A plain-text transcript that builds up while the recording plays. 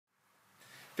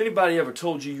anybody ever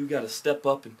told you you got to step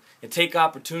up and take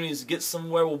opportunities to get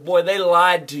somewhere, well, boy, they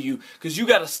lied to you, because you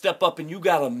got to step up and you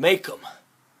got to make them.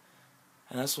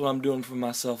 And that's what I'm doing for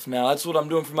myself now. That's what I'm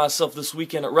doing for myself this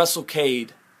weekend at WrestleCade.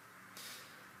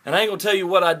 And I ain't going to tell you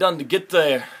what I done to get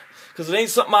there, because it ain't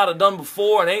something I'd have done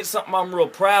before, and it ain't something I'm real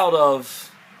proud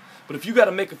of. But if you got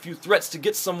to make a few threats to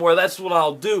get somewhere, that's what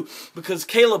I'll do. Because,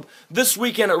 Caleb, this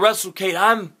weekend at WrestleCade,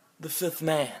 I'm the fifth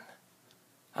man.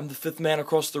 I'm the fifth man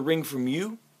across the ring from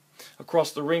you,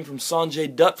 across the ring from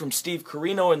Sanjay Dutt, from Steve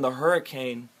Corino and the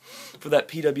Hurricane for that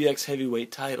PWX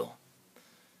Heavyweight title.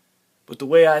 But the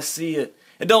way I see it,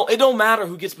 it don't matter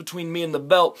who gets between me and the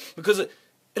belt, because it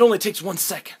only takes 1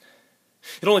 second.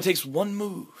 It only takes one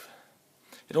move.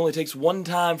 It only takes one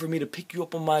time for me to pick you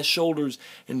up on my shoulders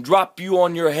and drop you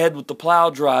on your head with the plow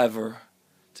driver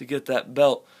to get that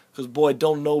belt. Because, boy,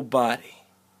 don't nobody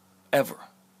ever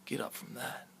get up from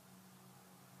that.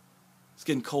 It's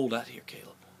getting cold out here,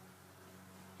 Caleb.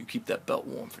 You keep that belt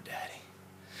warm for Daddy.